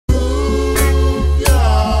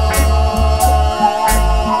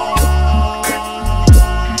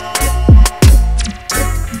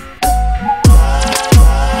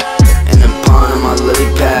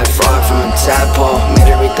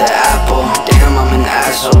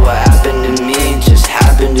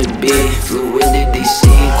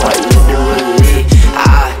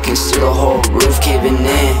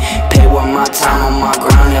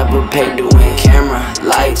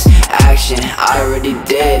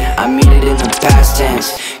it, I mean it in the past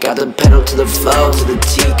tense. Got the pedal to the flow, to the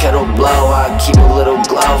tea kettle blow. I keep a little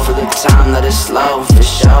glow for the time that is slow. For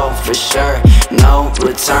show, for sure, no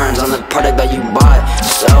returns on the product that you bought,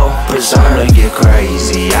 so preserve. Time to get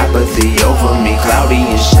crazy, apathy over me, cloudy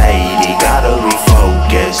and shady. Gotta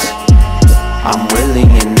refocus, I'm willing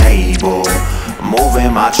and able, moving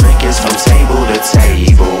my trinkets from table to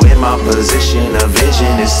table. In my position, a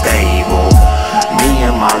vision is stable. Me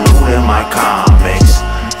and my loot and my comics,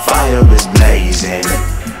 fire is blazing.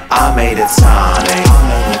 I made a tonic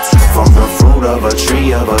from the fruit of a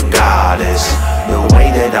tree of a goddess. The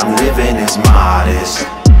way that I'm living is modest.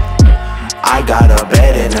 I got a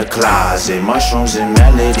bed in the closet, mushrooms and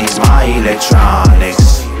melodies, my electronic.